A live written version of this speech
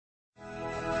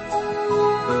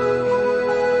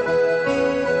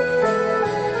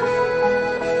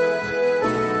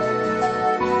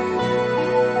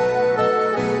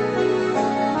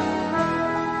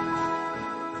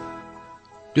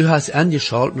Du hast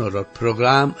angeschaltet naar het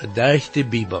programma Durch de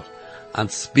Bibel.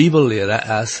 Als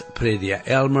Bibellehrer is prediker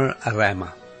Elmer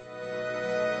Rema.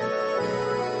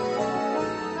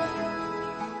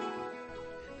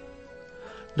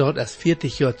 Dat is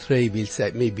 40 jaar terug, wil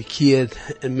ik mij bekeerd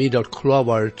en mij dat klaar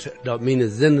wordt, dat mijn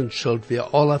zinnenschuld weer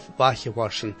alle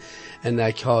weggewaschen en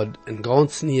ik had een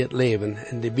ganz nieuw leven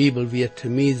en de Bibel weer te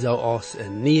mij zo als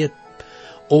een nieuw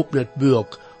opnet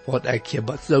boek, wat ik je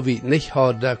zo wie niet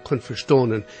had kon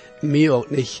verstaan, mij ook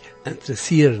niet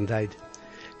interesseren deed.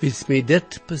 Als mij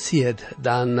dit passiert,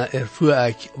 dan ervoer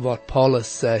ik wat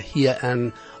Paulus hier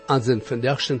aan zijn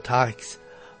vandaagse dag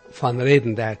van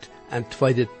reden deed, en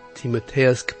 2.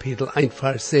 Timotheus Kapitel 1,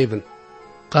 Vers 7.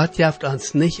 Gott jaft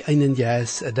uns nicht einen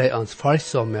Geist, der uns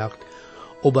furchtsam macht,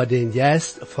 aber den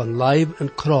Geist von Leib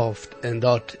und Kraft, und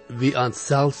dort wir uns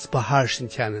selbst beherrschen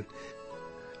können.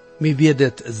 Mir wird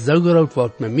es so groß,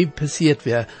 was mit mir passiert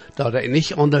wäre, dass ich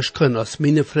nicht anders kann, als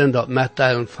meine Freunde das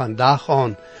mitteilen von Tag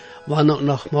an, war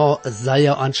noch mal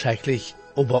sehr anschaulich,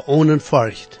 aber ohne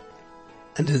Furcht.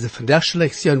 Und diese vandaagse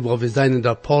Lektion, wo wir sehen,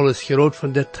 dass Paulus gerade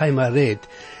von dem Thema redet,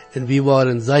 en we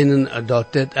waren zijn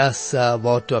dat dit is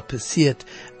wat er passiert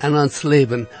in ons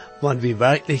leven, wanneer we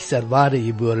werkelijk zijn waarde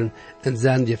geboren en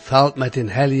zijn gevuld met den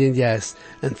Heiligen Geist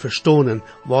en verstaan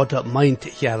wat dat meint,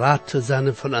 geraad te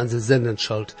zijn van onze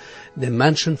zinnenschuld. De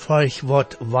mensen voor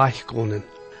wat weggegaan.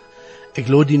 Ik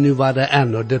lood die nu waarde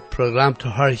aan, door dit programma te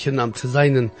horen om te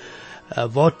zijn,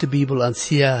 wat de Bibel ons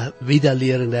hier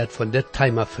wiederleren heeft van dit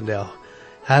thema vandaag.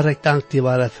 Herr, ik dank dir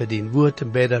waar voor din woord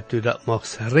en bid dat du dat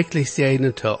mocht richtelijk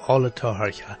zijn te alle te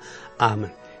horen.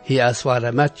 Amen. Hier is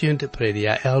waar met je de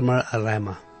prediker Elmer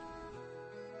Rema.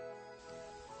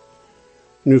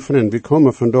 Nu vriend, we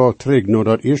komen vandaag terug naar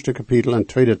dat eerste kapitel in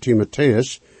 2.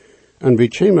 Timotheus en we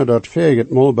komen dat verget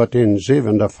mal bij den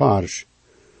 7e vers.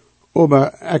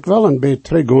 Maar ik wil een beetje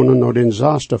teruggaan naar den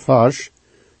 6e vers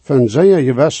van zeer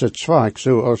gewisse zweig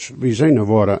zoals we zien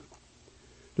worden.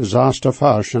 De 6e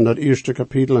vers in dat eerste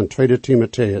kapitel in 2.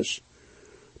 Timotheus.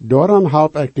 Daarom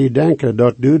help ik die denken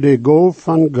dat du de goof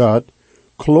van God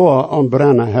klaar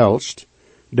aanbrennen helst,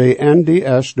 de en die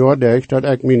is doordat dat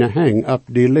ik mijn hang op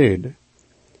die leed.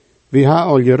 We hebben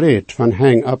al gereed van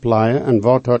hang opleiden en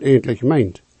wat dat eindelijk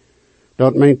meent.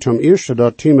 Dat meent ten eerste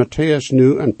dat Timotheus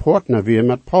nu een partner weer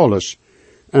met Paulus.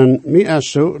 En mij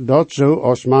is zo, dat zo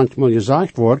als manchmal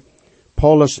gezegd wordt,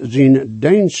 Paulus zijn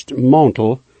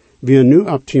dienstmantel weer nu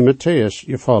op Timotheus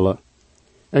gevallen.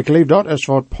 Ik geloof dat is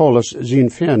wat Paulus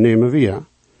zijn vernemen weer.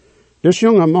 Des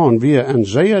jonge man weer een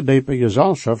zeer diepe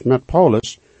gezelschap met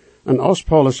Paulus, en als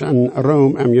Paulus in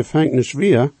Rome in gevangenis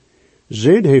weer,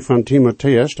 zei hij van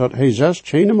Timotheus dat hij zes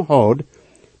hem had,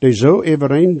 die zo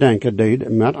overeen denken deed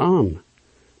met hem.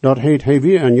 Dat heet hij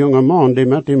weer een jonge man die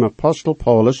met dem apostel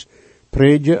Paulus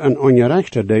predje en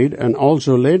ongerechte deed, en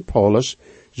also leed Paulus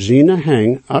zijn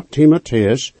hang op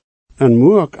Timotheus, en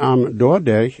moek am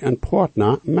doordat een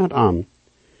partner met hem.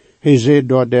 Hij zei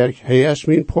doordat hij is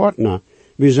mijn partner.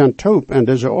 We zijn taub in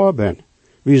deze arbeid.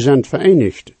 We zijn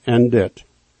verenigd in dit.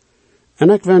 En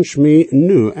ik wens mij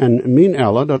nu en mijn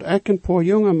elle dat ik een paar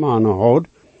jonge mannen houd,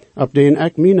 op dien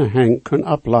ik mijn hang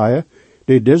kan opleiden,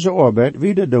 die deze arbeid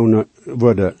wieder doen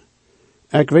worden.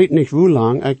 Ik weet niet hoe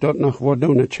lang ik dat nog word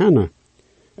doen kennen.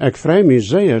 Ik vrij mij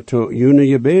zeer toe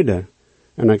jullie gebeden,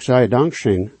 en ik zei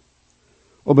dankzij.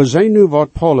 Aber sei nu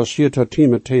wat Paulus hier tot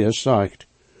Timotheus zegt.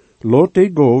 Laat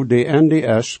die goof die en die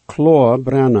is klaar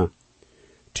brennen.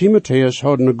 Timotheus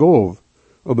had een goof,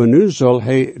 aber nu zal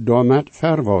hij daarmet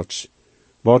verwaarts.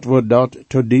 Wat wordt dat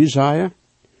te die zeggen?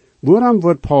 Waarom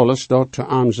wordt Paulus dat te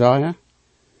hem zeggen?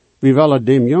 We willen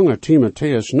dem jonge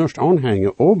Timotheus niet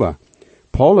aanhangen, aber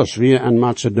Paulus weer in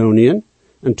Macedonië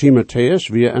en Timotheus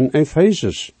weer in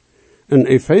Ephesus. En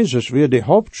Ephesus weer de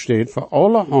hoofdstad voor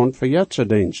alle hand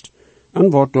verjetsendienst. En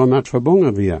wat daarmee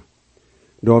verbonden weer.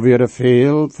 Daar werden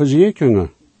veel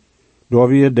verzekeringen. Daar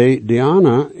weer de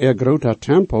Diana, grote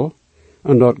tempel,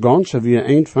 en dat ganze weer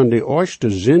een van de oudste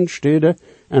zinsteden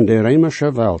in de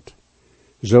Römische wereld.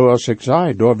 Zoals ik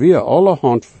zei, daar weer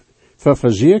allerhand voor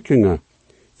verzekeringen,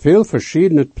 veel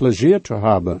verschillende plezier te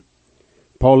hebben.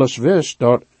 Paulus wist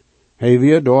dat hij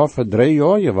weer daar voor 3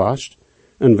 jaar was,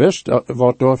 en wist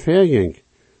wat daar verging.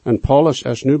 En Paulus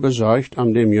is nu bezorgd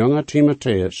om dem jonge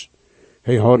Timotheus.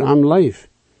 Hij houdt hem lief,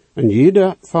 en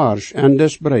jeder vers in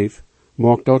des brief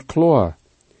maakt dat klaar.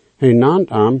 Hij naant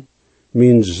hem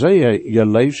mijn zeer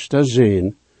geliefste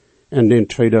zin in den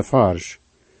 2e vers.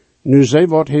 Nu zie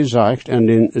wat hij zegt in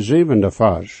den 7e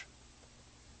vers.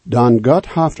 Dan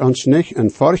God heeft ons niet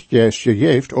een furchtgeest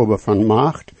gegeven over van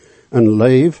macht en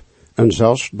leef en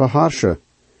zelfs beherrschen.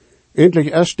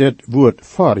 Endlich ist dit woord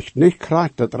furcht nicht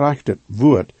kracht dat rechte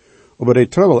woord, Aber de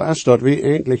trouble is dat we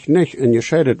endlich nicht een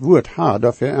gescheiden woord ha,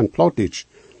 dafür een Plattdeutsch.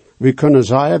 We kunnen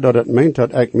zeggen dat het meent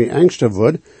dat ik me angstig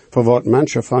word voor wat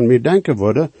mensen van me denken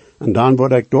worden, en dan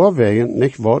word ik doorwegen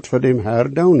niet wat voor dem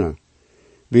Herr doen.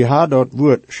 We ha dat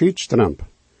woord schietstramp.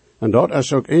 En dat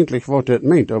is ook endlich wat het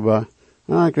meent, aber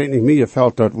ik weet niet meer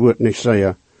valt dat woord niet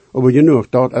zeggen, aber genoeg,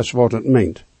 dat is wat het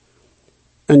meent.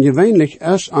 En gewöhnlich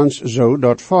is ons zo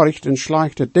dat furcht een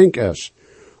slechte denk is,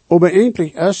 aber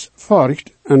endlich is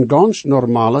furcht een ganz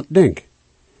normale denk.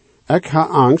 Ik ha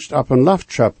angst op een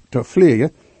luchtschap te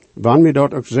vliegen, wanneer me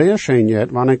dat ook zeer schijn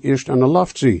jet, wanneer ik eerst aan de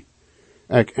lucht zie.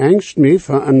 Ik angst me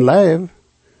voor een leeuw.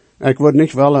 Ik word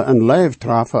niet willen een leeuw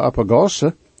treffen op een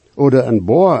gosse, oder een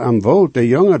boer am wold de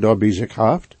jongen daar bij zich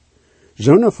heeft.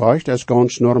 Zo'n furcht is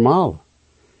ganz normaal.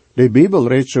 De Bibel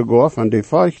redt sogar van de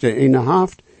furcht de ene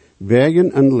heeft,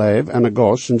 wegen een leeuw en een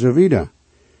gos en zo wieder.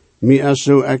 Me is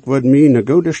zo, ik word me in een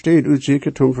goede staat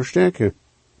uitzieken te versterken.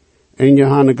 En je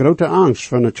hebt een grote angst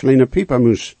van een kleine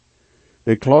piepermuis.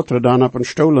 Die klotteren dan op een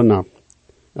stoelen op.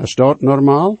 Is dat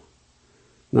normaal?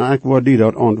 Nou, ik word die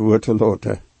dat antwoord te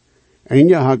laten. En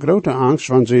je hebt grote angst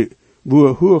van ze boer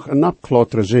hoog en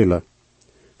opklotteren zullen.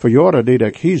 Voor jaren deed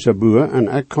ik hier boer en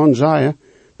ik kon zeggen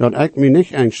dat ik me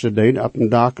niet angstig deed op een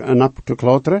dak en op te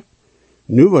klotteren.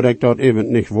 Nu word ik dat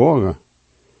even niet wagen.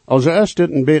 Also is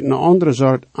dit een beetje een andere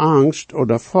soort angst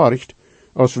oder furcht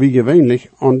als wie gewöhnlich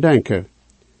aan denken.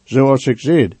 Zoals ik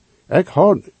zei, ik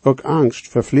had ook angst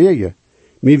voor vliegen.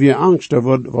 Mir wie angst, er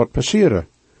wat passieren.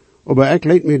 Aber ik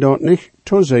leed me dat niet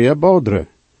te zeer bouderen.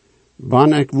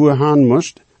 Wanneer ik woer gaan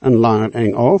moest, en langer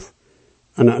eng af,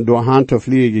 en door gaan te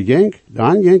vliegen ging,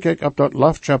 dan ging ik op dat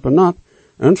luchtschap op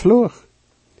en vloog.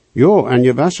 Jo, en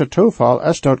je wisse toeval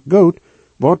is dat goed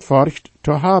wat furcht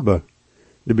te hebben.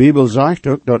 De Bibel zegt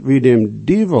ook dat we dem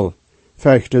Dievel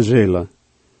vechten zullen.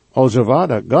 Also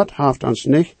waarde, God heeft ons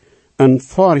niet een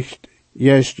furcht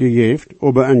juist gegeven,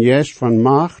 aber een juist van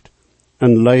macht,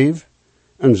 een leef,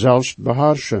 en zelfs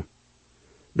beheersen.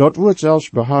 Dat woord zelfs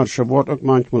beheersen wordt ook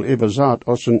manchmal überzet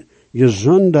als een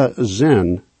gezonde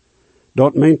zin.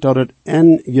 Dat meent dat het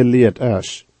ingeleerd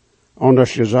is.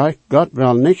 Anders gezegd, God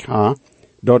wil niet ha,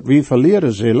 dat we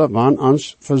verliezen zullen, wanneer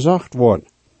ons verzacht wordt.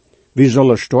 We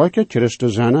zullen sterke Christen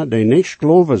zijn, die niet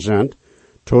geloven zijn,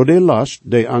 tot de last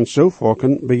die ons zo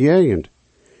volken bejegend.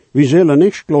 We zullen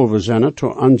niet geloven zijn,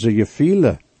 tot onze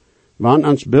gefühle. Wanneer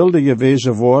ons beelden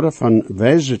gewezen worden van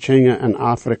wijzekingen in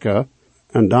Afrika,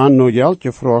 en dan nog geld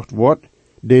gevraagd wordt,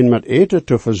 den met eten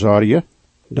te verzorgen,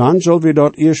 dan zullen we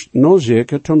dat eerst nog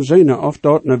zeker om zien of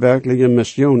dat een werkelijke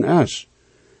mission is.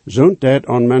 Zo'n tijd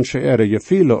aan mensen er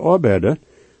gefühle arbeiden,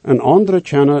 en anderen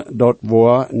kunnen dat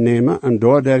waarnemen en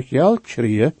doordat geld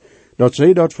krijgen, dat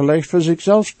zij dat vielleicht voor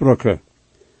zichzelf gebruiken.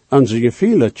 Onze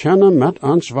gefühle kunnen met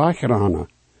ons wegrennen.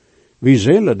 We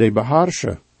zullen die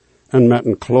beheersen, en met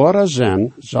een klare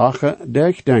zin zaken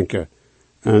denken,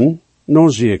 en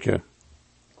nog zeker.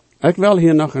 Ik wil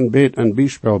hier nog een beetje een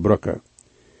bijspel gebruiken.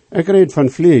 Ik reed van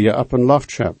vliegen op een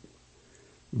luchtschap.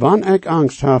 Wanneer ik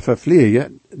angst heb voor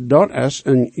vliegen, dat is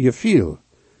een gevoel.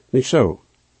 Niet zo.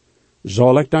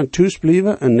 Zal ik dan thuis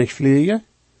blijven en niet vliegen?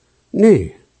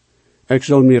 Nee. Ik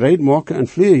zal me reed maken en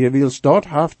vliegen, wils dat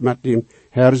heeft met dem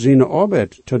Herr zijn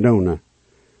arbeid te doen.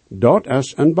 Dat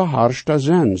is een beheerste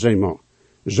zin, zeg maar.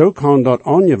 Zo kan dat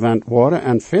aangewend worden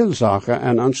en veel zaken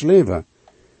in ons leven.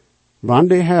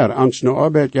 Wanneer de Herr ons een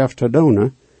arbeid heeft te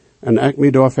doen, en ik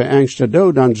me daarvoor angstig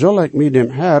doe, dan zal ik me dem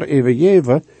Herr even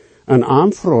geven en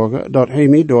aanvragen dat hij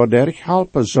me doorderg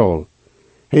helpen zal.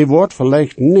 Hij wordt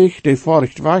vielleicht niet de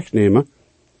furcht wegnemen,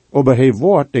 aber hij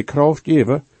wordt de kracht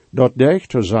geven dat derg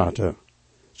te zetten,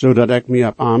 zodat ik me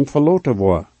op arm verloten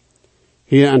word.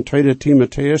 Hier in 2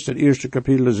 Timotheus, het eerste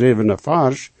kapitel 7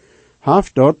 vers,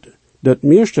 heeft dat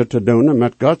meeste te doen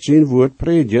met God zijn woord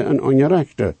predigen en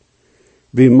ongerechte.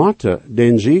 We moeten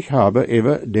den zich hebben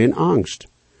even den angst.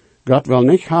 God wil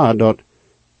niet ha dat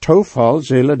toeval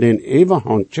zullen den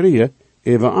eeuwenhand krijgen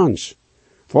even ons.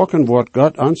 Volken wordt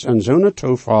God ons en zo'n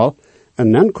toeval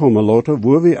en dan komen laten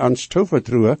waar we ons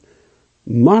toevertrouwen,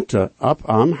 moeten op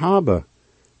hem hebben.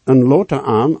 En laten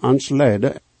hem ons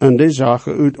leiden en die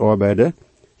zaken uitarbeiden,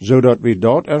 zodat we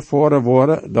dat ervaren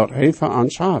worden dat hij voor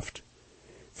ons heeft.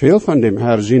 Veel van dem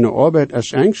Herr zijn arbeid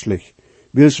is ängstlich,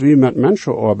 wils we met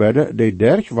mensen arbeiden die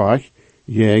dergweg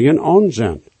jegen aan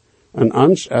zijn. En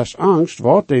ons is angst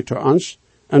wat die te ons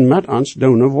en met ons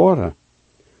doen worden.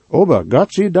 Aber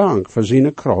God zij dank voor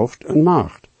zijn kracht en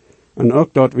macht. En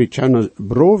ook dat we kunnen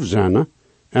brood zijn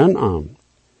en aan.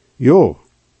 Jo,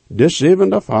 dit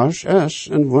 7e vers is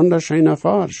een wunderschöne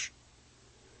vers.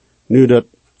 Nu dat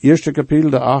eerste kapitel,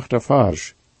 de 8e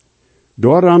vers.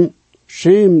 Daarom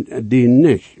schämt die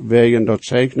niet wegen dat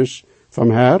Zeugnis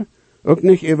vom Herr, ook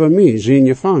nicht über mich, zijn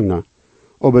Gefangener.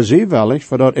 Aber sie wellig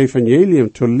für dat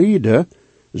Evangelium zu lieden,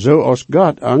 so als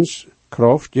Gott ans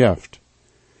Kraft geeft.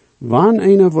 Wann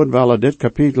einer wordt wel dit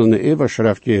kapitel een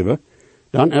Überschrift geven,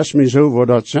 dan is mij zo voor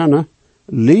dat zinnen,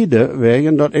 lieden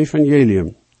wegen dat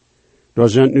Evangelium. Er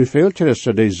zijn nu veel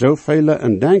Christen die zo velen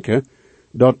en denken,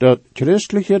 dat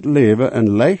christelijke leven en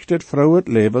leicht het vrouwelijk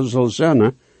leven zal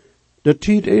zijn, de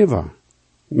tijd eeuwig.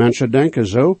 Mensen denken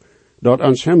zo, dat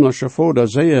ons hemelse Vader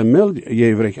zeer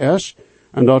mildjevrig is,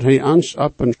 en dat hij ons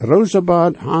op een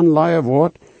rozenbad aanleiden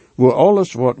wordt, wo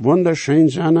alles wordt wunderschön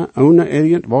zijn, ohne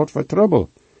irgend wat voor trouble.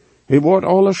 Hij wordt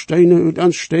alle stenen uit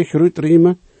ons steeg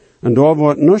uitriemen, en daar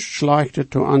wordt niets slechter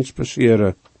te ons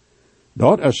passeren.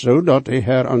 Dat is zo dat de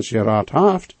Heer ons geraad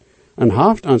heeft, en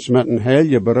heeft ons met een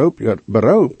heilige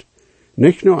beroopt,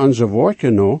 niet nur onze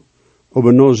woordje no,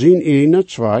 aber nur zijn ene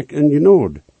zweig in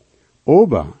genode.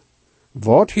 Aber,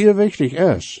 wat hier wichtig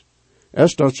is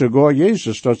dat sogar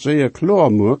Jezus dat zeer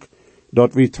klaar maakt,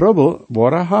 dat we trouble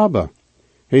worden hebben.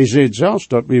 Hij zegt zelfs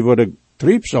dat we worden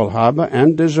triebsal hebben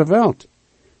in deze wereld.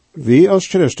 We als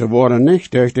Christen worden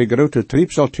niet durch de grote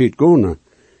triebsaltijd gaan.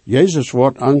 Jezus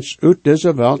wordt ons uit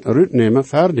deze wereld uitnemen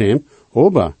verdem,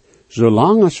 aber,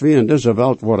 zolang als we in deze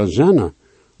wereld worden zijn,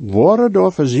 worden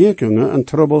door verzekeringen en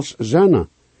troubles zijn.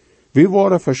 We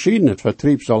worden verschiedene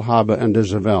vertriebsal hebben in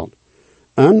deze wereld.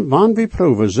 En wanneer we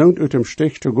proeven zo'n uit dem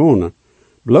stich te gaan,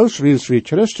 bloos wils we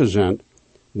Christen zijn,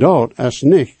 dat is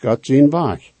niet God zijn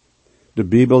weg. De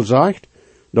Bibel zegt,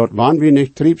 dat wanneer we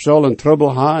niet triebsal en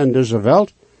trouble hebben in deze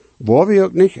wereld, waar we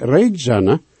ook niet reed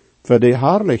zijn, voor de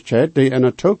herrlichheid die in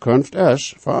de toekomst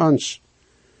is voor ons.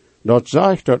 Dat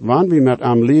zegt dat wanneer we met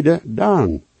hem lieden,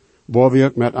 dan, waar we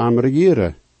ook met hem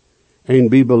regeren. Een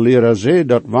Bibellehrer zei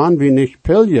dat wanneer we niet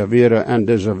pilje wären in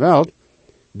deze wereld,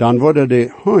 dan worden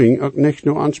de hoing ook niet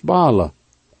nur ons balen.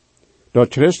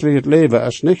 Dat christelijk leven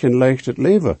is niet een leicht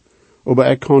leven,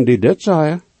 maar ik kan dit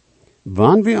zeggen,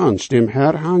 wanneer we ons dem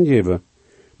Herr aangeven,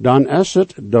 dan is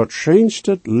het dat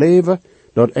schönste leven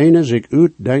dat een zich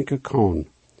uitdenken kan.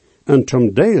 En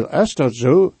zum deel is dat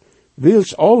zo,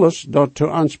 wils alles dat te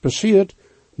ons passiert,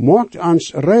 maakt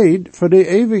ons reed voor de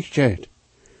eeuwigheid.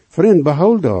 Vriend,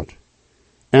 behoud dat.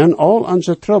 En al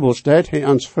onze troubles deed hij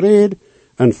ons vrede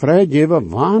en vrijheid geven,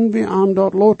 wanneer we aan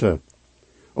dat loten.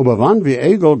 Maar wanneer we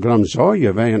egel gram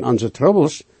zorgen wegen onze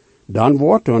troubles, dan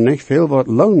wordt er niet veel wat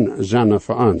loon zijn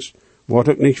voor ons. Wordt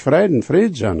ook niet vrede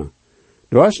zijn.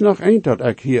 Er is nog één dat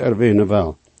ik hier erwähnen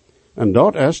wil. En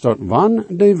dat is dat wanneer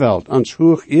de wereld ons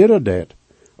hoog ere deed,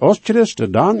 als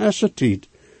Christen, dan is het tijd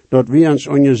dat we ons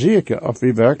onderzoeken of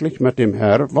we werkelijk met dem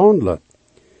Herr wandelen.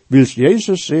 Wils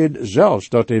Jezus zegt zelfs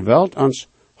dat de wereld ons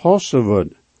hassen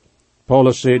wordt.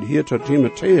 Paulus zegt hier tot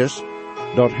Timotheus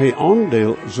dat hij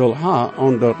aandeel zal hebben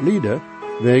aan dat lieden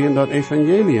wegen dat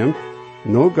evangelium,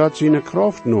 no God zijn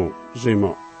kracht no, zeg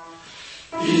maar.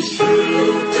 Ich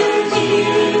fühlte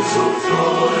dir so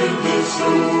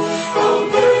Freundesruf, au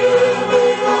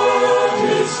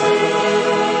bewahrtes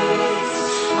Herz.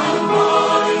 An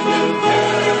meinem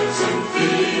Herzen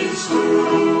findest du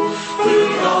Ruhe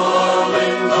für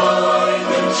allen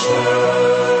deinen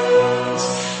Schmerz.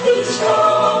 Ich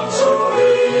kam zu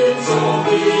ihm, so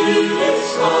wie es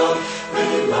war,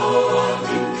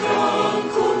 beladen,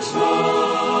 krank und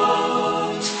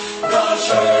matt. Da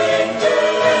schenkte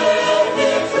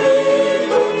mir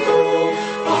Frieden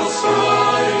aus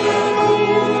freier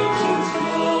Mut und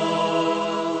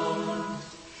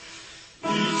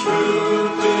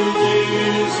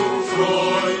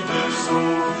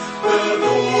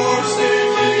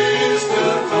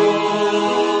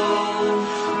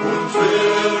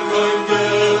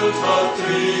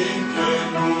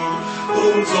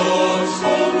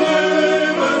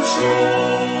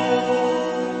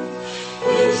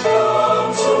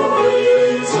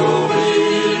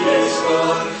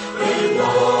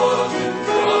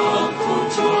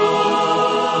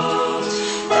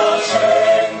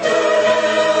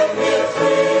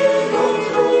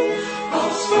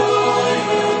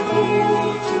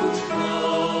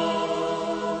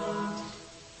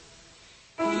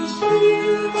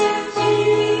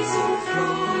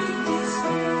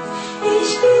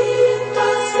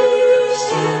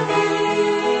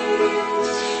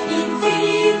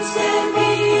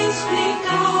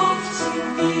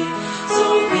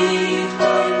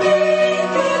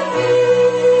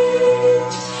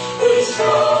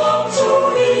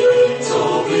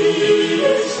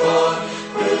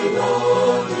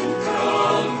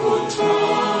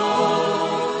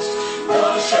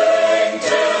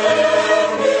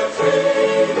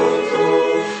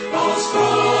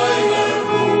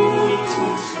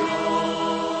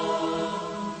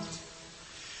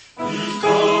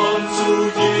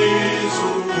zu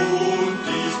und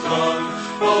ich trank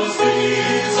aus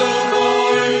dieser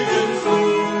reinen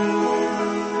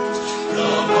Flut.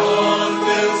 Da ward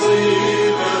der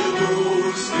Seele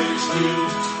Durst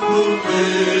gestillt, nun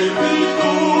leb ich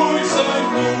durch sein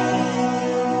Blut.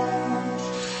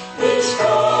 Ich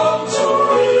kam zu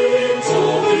ihm, so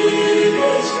wie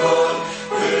ich kann,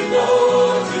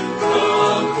 beladen,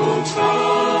 krank und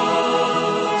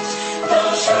hart. Da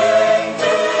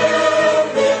schenkte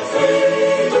mir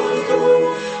Fried und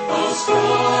Ruhe aus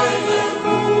reiner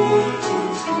Mut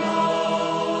und Gnad.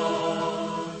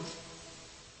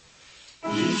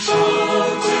 Ich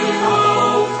schaute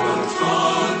auf und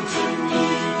fand in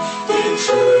ihm den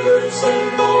schönsten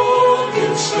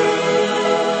Morgenstern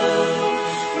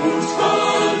und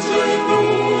wandle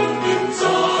nun in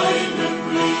seinem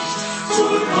Licht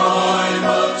zur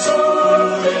Heimat, zu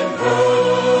dem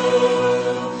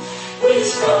Herrn.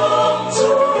 Ich kam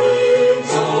zu ihm,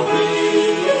 so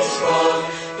wie ich war,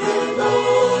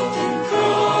 beladen,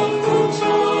 krank und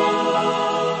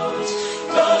hart.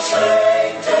 Da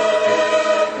schenkte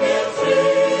mir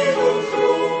Fried und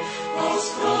Ruhe aus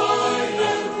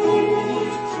reiner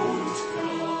Mut und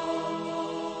Gnad.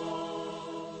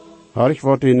 Hark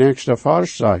wat die nächste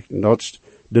Vers sagt, dat is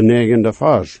de 9e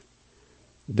vers.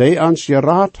 Die ans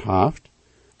geraad haft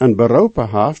en beroepen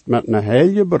haft met een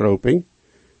heilige beroeping,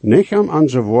 niet om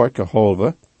onze woord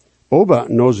geholpen, aber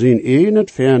no zijn eigen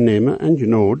het vernemen en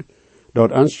genood,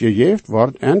 dat ons gegeven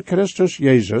wordt en Christus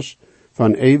Jezus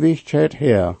van eeuwigheid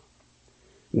her.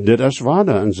 Dit is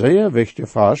waarde een zeer wichtige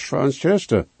vers voor ons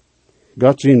Christen.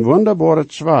 God zijn wonderbare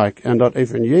zweig en dat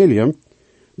evangelium,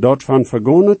 dat van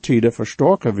vergone tijden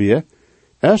verstoken weer,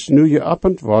 is nu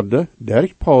geopend worden door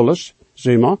Paulus,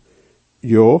 zeg maar,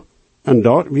 jo, en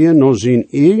dat we no zijn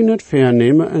eigen het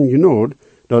vernemen en genood,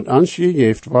 dat ons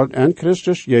gegeven wordt en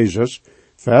Christus Jezus,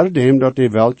 voor dem dat die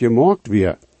welt gemaakt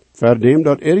weer, voor dem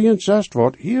dat zest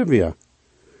wordt hier weer.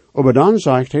 Aber dan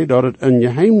zegt hij dat het een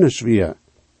geheimnis weer.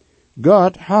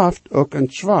 God heeft ook een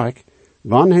zweig,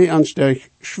 wanneer hij ons de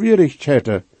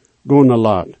Schwierigkeiten gehen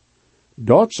laat.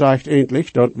 Dat zegt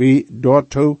eindelijk dat we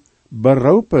daartoe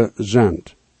beroepen zijn.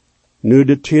 Nu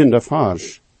de 10e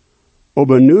vers.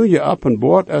 Aber nu je op een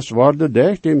boord is worden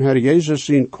durch dem Herr Jesus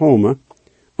zien komen,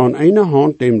 aan ene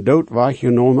hand dem dood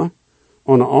weggenomen,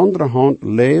 aan de andere hand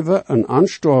leven en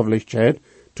aanstorvelijkheid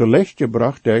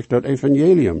terechtgebracht durch dat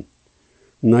evangelium.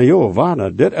 Nou ja,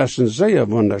 waarde, dit is een zeer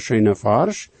wunderschöne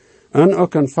vers, en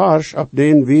ook een vers op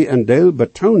den we een deel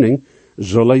betoning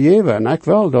zullen geven, en ik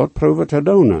wil dat proeven te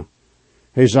doen.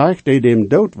 Hij zegt dat dem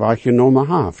dood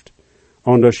weggenomen heeft.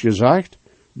 Anders gezegd,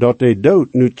 dat de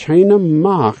dood nu geen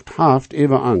macht heeft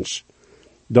over ons.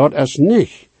 Dat is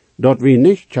niet, dat we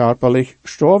niet körperlich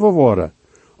sterven worden.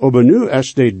 Aber nu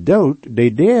is de dood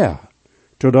de der,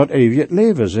 totdat eeuwig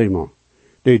leven, zeg maar.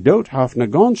 De dood heeft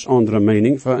een ganz andere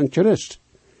mening voor een Christ.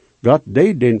 God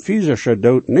deed den physische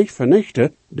dood niet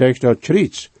vernichten durch dat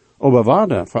Kreuz, aber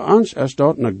waarde, voor ons is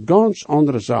dat een ganz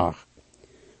andere zaak.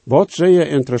 Wat zeer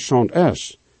interessant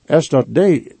is dat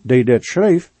die dat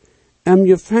schreef,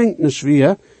 gevangenis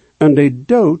weer, en de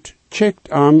dood checkt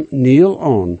am Niel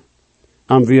aan.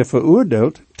 Am weer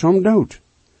veroordeeld zum dood.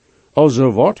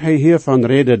 Also wat hij hiervan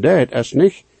reden deed, is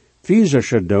niet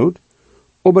physische dood,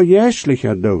 aber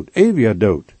geestliche dood, eeuwige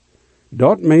dood.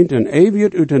 Dat meent een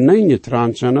eeuwig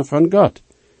uiteengetraan zijn van God.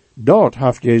 Dat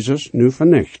heeft Jezus nu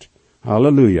vernicht.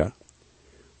 Halleluja.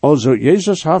 Also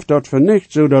Jezus heeft dat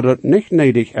vernicht, zodat het niet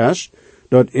nedig is,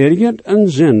 dat een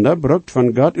zinder brukt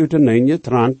van God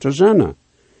uiteengetraan te zijn.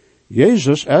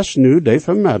 Jezus is nu de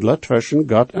vermiddelaar tussen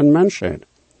God en mensheid.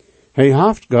 Hij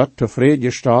heeft God tevreden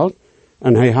gesteld,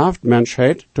 en hij heeft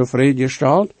mensheid tevreden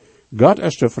gesteld. God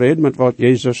is tevreden met wat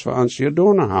Jezus voor ons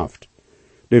gedaan heeft.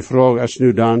 De vraag is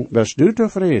nu dan, bist du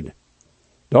tevreden?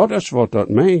 Dat is wat dat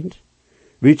meent.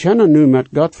 We kunnen nu met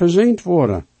God verzend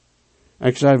worden.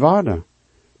 Ik zei waarde,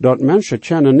 dat mensen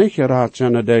kunnen niet geraad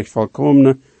zijn door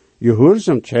volkomene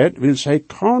gehoorzaamheid, wil zij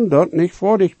kan dat niet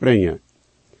voor zich brengen.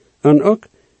 En ook,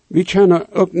 we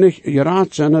kunnen ook niet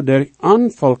geraad zijn door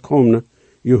onvolkomene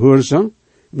gehoorzaam,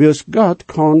 wil God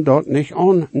kan dat niet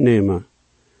aannemen.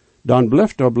 Dan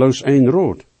blijft er bloos één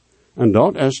rood. En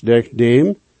dat is door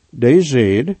dem, die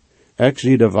zegt, ik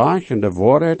zie de weg en de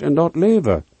waarheid en dat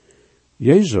leven.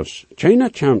 Jezus,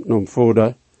 geen kamp nom voor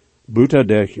de, buiten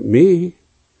durch mij.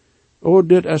 Oh,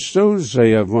 dit is zo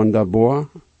zeer wonderbaar.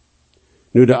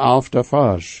 Nu de 11e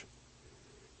vers.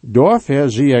 Daarvoor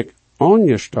zie ik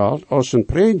aangesteld als een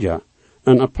prediker,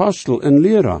 een apostel en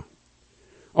leraar.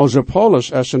 Also Paulus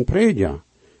is een prediker,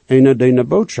 een die een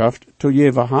boodschap te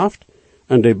geven heeft,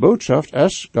 en de boodschap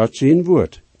is God zijn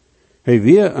woord. Hij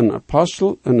weer een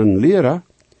apostel en een leraar,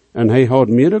 en hij had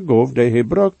meer goof die hij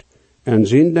brukt en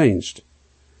zijn dienst.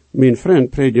 Mijn vriend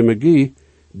Predje McGee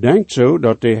denkt zo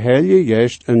dat de Heilige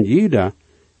Geest in jeder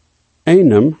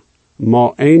einem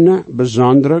maar een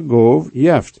bijzondere goof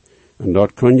heeft, en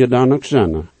dat kun je dan ook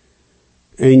zien.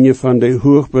 Een van de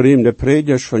hoogberoemde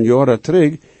predikers van jaren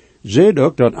terug zei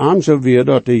ook dat zo weer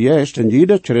dat de Geest in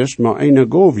jeder Christ maar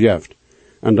een goof heeft.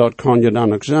 En dat kan je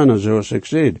dan ook zien, zoals ik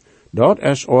zei. Dat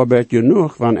is arbeid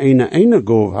genoeg, wanneer een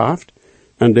goof heeft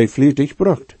en die vlietig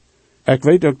brukt. Ik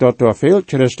weet ook dat er veel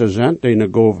Christen zijn die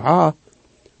een goof hebben,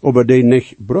 maar die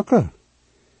niet brukken.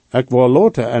 Ik wil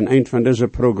later in een van deze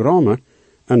programma's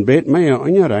een beetje meer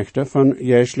inrichten van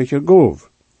geestelijke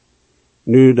goof.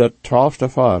 Nu de 12e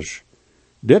vers.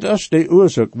 Dit is de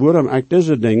oorzaak waarom ik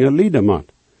deze dingen lijden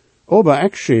moet. Maar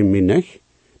ik schäm me niet,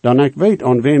 dan ik weet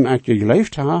aan wem ik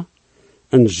geleefd heb,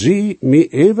 en zie me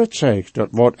even zegt dat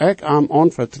wat ik aan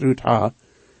anvertrouwd heb,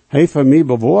 hij voor mij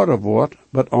bewaard wordt,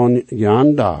 maar aan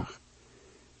jan dag.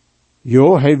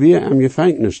 Jo, hij weer am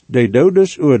gevangenis, de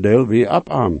dodesoordeel weer op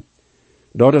am.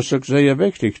 Dat is ook zeer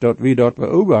wichtig, dat we dat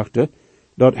beobachten,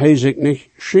 dat hij zich niet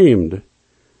schämt.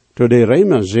 Toen de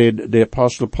Römer zei de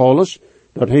apostel Paulus,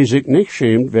 dat hij zich niet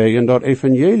schämt wegen dat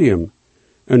evangelium.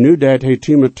 En nu dat hij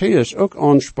Timotheus ook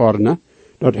aansporen,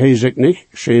 dat hij zich niet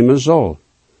schämen zal.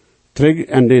 Terug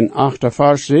in den 8e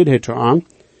vers zei hij te aan,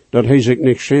 dat hij zich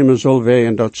niet schämen zal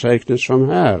wegen dat zeugnis van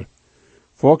Heer.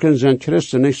 Volken zijn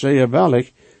Christen niet zeer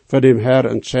wellig voor dem Heer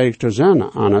een zeug te zijn,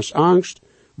 anders angst,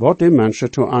 wat die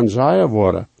mensen te aanzien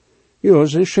worden. Ja,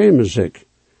 ze schämen zich.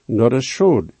 En dat is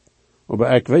schuld.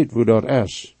 Maar ik weet hoe dat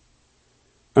is.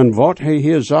 En wat hij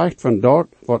hier zegt van dat,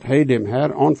 wat hij dem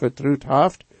Heer aanvertrouwd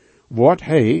heeft, wordt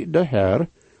hij, de Heer,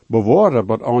 bewaren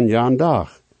tot aan jan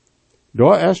dag.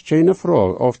 Daar is geen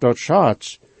vraag of dat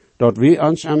schatz, dat we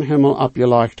ons aan hemel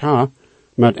opgelegd hebben,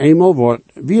 met eenmaal wordt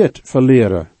het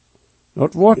verleren.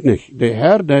 Dat wordt niet. De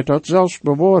Heer deed dat zelfs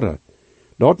bewaren.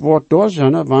 Dat wordt door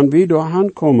zijn, wanneer we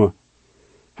doorheen komen.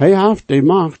 Hij heeft de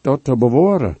macht dat te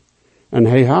bewaren. En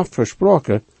hij heeft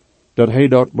versproken dat hij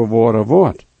dat bewaren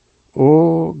wordt.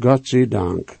 O, God zij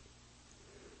dank.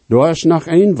 Daar is nog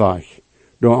één weg,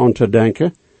 door aan te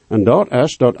denken, en dat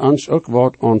is dat ons ook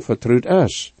wat onvertrouwd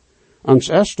is. Ons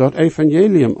is dat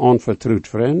evangelium onvertrouwd,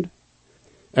 vriend.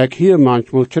 Ik hier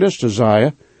manchmal Christen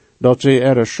zeggen, dat ze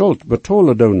er schuld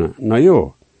betalen doen. Nou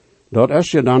ja, dat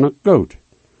is je dan ook goed.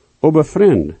 Maar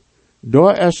vriend,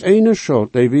 daar is een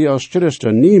schuld die we als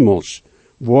Christen niemals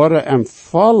worden en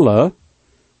vallen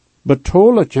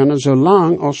betalen kunnen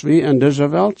zolang als we in deze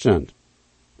wereld zijn.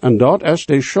 En dat is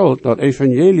de schuld dat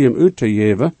evangelium uit te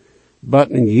geven,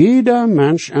 maar jeder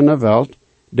mens in de wereld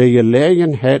die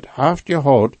gelegenheid heeft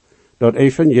gehad dat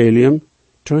evangelium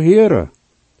te horen.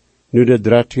 Nu de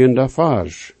 13e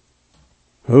vers.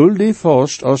 Hou die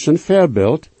vast als een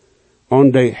voorbeeld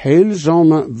aan de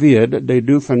heilzame woord die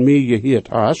du van mij gehoord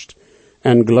hast,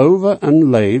 en geloven en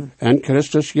leven in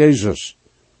Christus Jezus.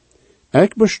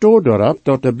 Ik bestoor daarop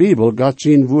dat de Bijbel God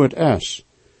zijn woord is.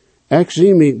 Ik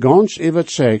zie me ganz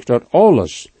overtuigd dat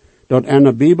alles dat in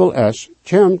de Bijbel is,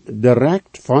 komt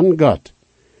direct van God.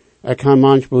 Ik heb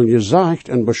manchmal gezegd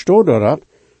en bestoor daarop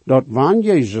dat wanneer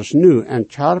Jezus nu in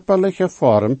körperlijke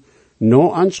vorm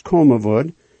naar ons komen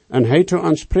wordt en hij te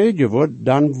ons prediken wordt,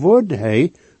 dan wordt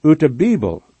hij uit de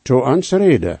Bijbel te ons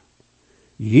reden.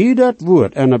 Jeder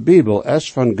woord in de Bijbel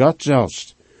is van God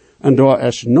zelfs. En daar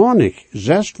is nog niet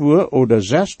 6 woord of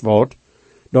 6 woord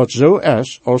dat zo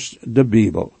is als de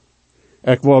Bijbel.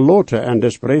 Ik wil later in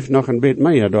dit brief nog een beetje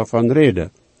meer daarvan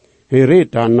reden. Hij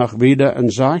redt dan nog weer en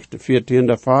zegt,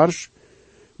 14e vers,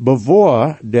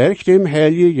 bewaar durch dem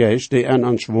Heilige Geest die in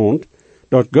ons woont,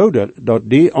 dat Gode dat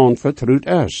die aanvertrouwd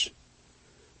is.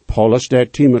 Paulus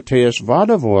deed Timotheus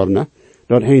waarden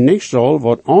dat hij niet zal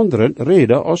wat anderen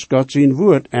reden als God zijn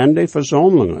woord en de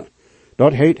verzamelingen.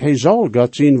 Dat heet, hij zal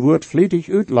God zijn woord vlietig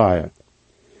uitleiden.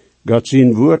 God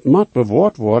zijn woord moet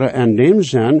bewaard worden en dem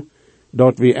zijn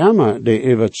dat we immer de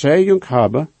overtuiging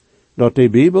hebben dat de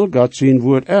Bijbel God zijn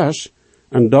woord is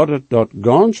en dat het dat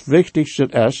ganz wichtigste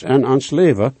is in ons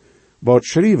leven wat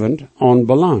schrijvend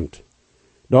aanbelangt.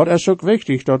 Dat is ook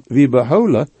wichtig dat we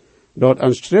behouden dat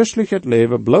ons christelijk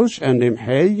leven bloos in dem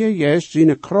Heilige Geest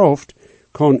zijn kracht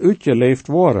kan uitgeleefd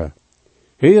worden.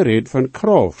 Hij redt van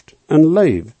kracht en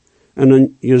leven en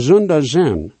een gezonde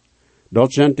zin.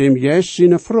 Dat zijn dem Geest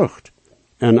zijn vrucht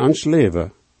in ons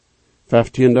leven.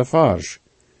 15e vers.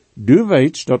 Du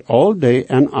weet dat al die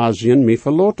in Azië mij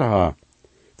verlaten hebben,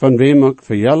 van wem ook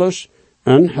Phygelus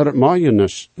en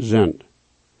Hermogenes zijn.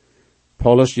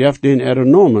 Paulus geeft den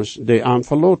Eronomus, die aan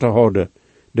verlaten hadden,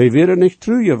 die weer niet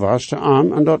trouw was te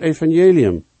aan en dat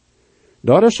evangelium.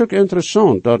 Dat is ook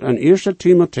interessant dat in 1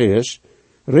 Timotheus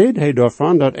redt hij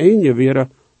daarvan dat een weer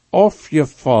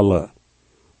afgevallen.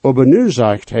 Aber nu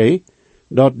zegt hij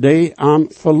dat die am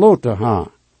verloten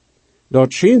ha.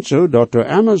 Dat schijnt zo dat de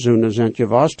Amazonen zijn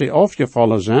gewas die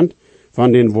afgevallen zijn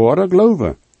van den ware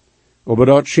geloven. Aber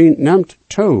dat schijnt neemt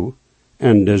toe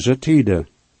in deze tijden.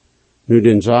 Nu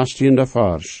den 16e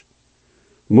vers.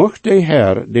 Mocht de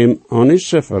Heer dem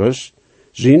Onesiphorus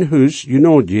zijn huis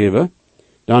genoeg geven,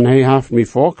 dan hij heeft mij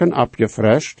volken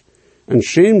abgefresht en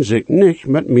schämt zich niet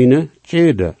met mijn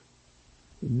kede.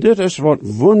 Dit is wat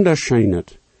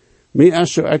wunderschijnet. Mij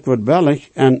is zo ik word wellig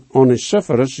en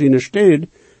Onesiphorus zijn steed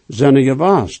zijn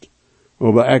gewaast.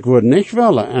 Aber ik word niet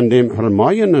willen en dem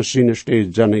Hermogenes zijn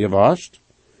steed zijn gewaast.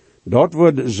 Dat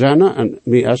wordt zijn en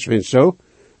mij is wens zo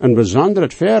een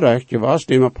bijzonder verrecht gewaast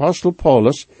dem Apostel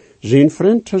Paulus zijn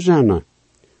vriend te zijn.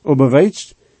 Aber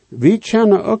weetst, wie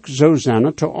kennen ook zo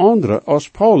zijn te anderen als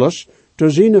Paulus te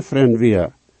zijn vriend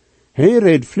weer. Hij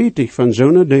redt vlietig van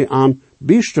zonen die aan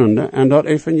bijstonden en dat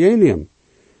evangelium.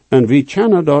 En wie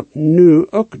kennen dat nu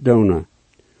ook doen.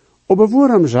 Aber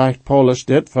waarom zegt Paulus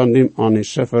dit van dem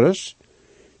Onesiphorus?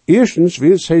 Eerstens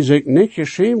wil hij zich niet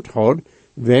geschämt had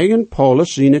wegen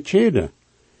Paulus zijn kede.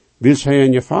 Wil hij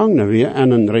een gevangene weer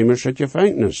en een Römische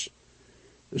gevangenis.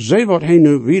 Zie wat hij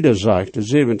nu wieder zegt, de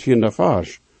 17e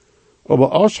vers. Aber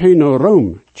als hij naar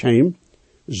Rome kwam,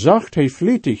 zegt hij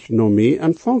vlietig naar mij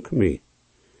en vond mij.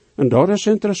 En dat is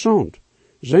interessant.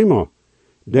 Zie maar,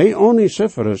 de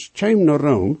Onesiphorus kwam naar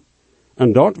Rome,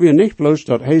 en dat weer niet bloos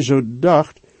dat hij zo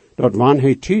dacht, dat wanneer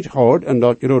hij tijd had en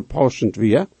dat groot passend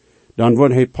weer, dan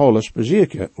wordt hij Paulus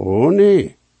bezieken. Oh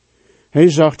nee. Hij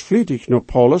zegt vlietig naar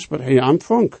Paulus wat hij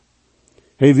aanvonk.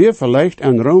 Hij weer vielleicht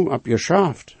in Rome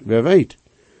abgeschaft, wer weet.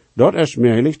 Dat is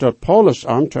merklich dat Paulus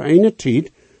aan te ene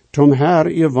tijd tom Herr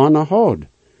gewonnen had.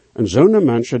 En zo'n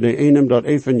mensen die einem dat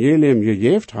evangelium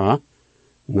gegeven ha,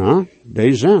 na,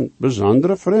 die zijn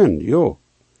bijzondere vriend, jo.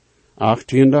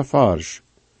 18e vers.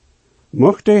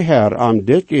 Mocht de Herr aan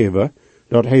dit geven,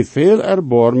 dat hij veel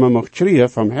erbarmen mocht krijgen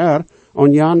van Herr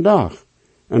aan Jan dag.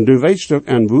 En du weet ook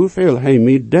en hoeveel hij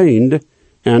mij deende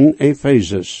in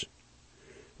Ephesus.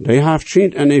 Die heeft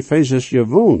schijnt in Ephesus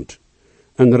gewoond,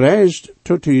 en reisd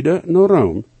tot tijden naar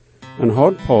Rome, en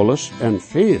had Paulus en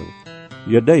veel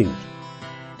gediend.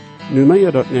 Nu mij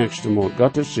je dat nächste Mal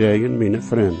Gottes zegen, mijn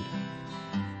vriend.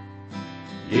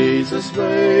 Jesus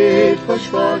weet, hvor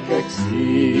svag jeg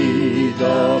sid,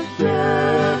 dat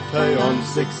gjert hij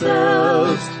ons sig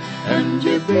selbst, en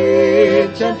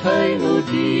gebet kjent hij nu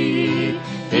die,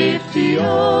 heeft die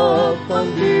op van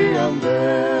die am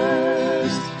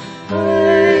best.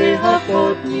 Hij har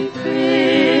fått mitt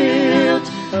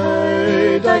fred,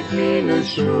 hij dekt mine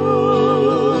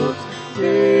skuld.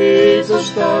 Jesus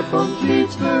starb vom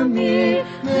Kreuz für mich,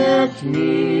 macht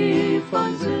mich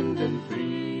von Sünden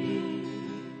frei.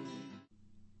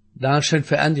 Dankeschön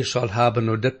für angeschaut haben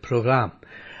und das Programm.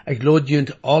 Ich lade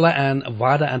jünt alle an,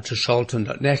 weiter anzuschalten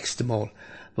das nächste Mal.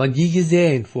 Wenn je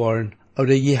gesehen worden,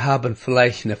 oder je haben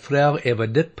vielleicht eine Frage über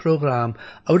das Programm,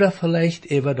 oder vielleicht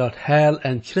über das Heil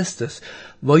in Christus,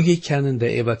 wo je können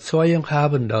die Überzeugung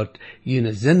haben, dass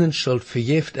jene Sinnenschuld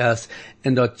vergift ist,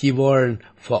 und dass je wollen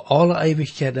für alle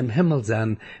Ewigkeit im Himmel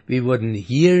sein, wir würden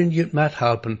hier in jünt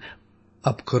mithelfen,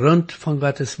 aufgrund von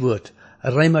Gottes Wort.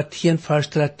 Römer 10, Vers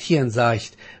 13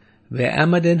 sagt, wer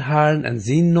immer den Herrn in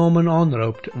seinen Namen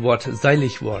anruft, wird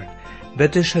seilig worden.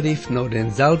 Bitte schrift noch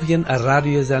denselben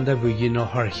Radiosender, wo je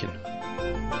noch horchen.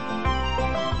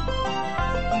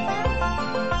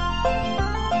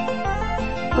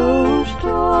 O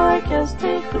stark ist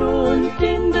die Grund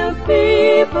in der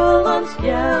Bibel uns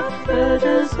ja,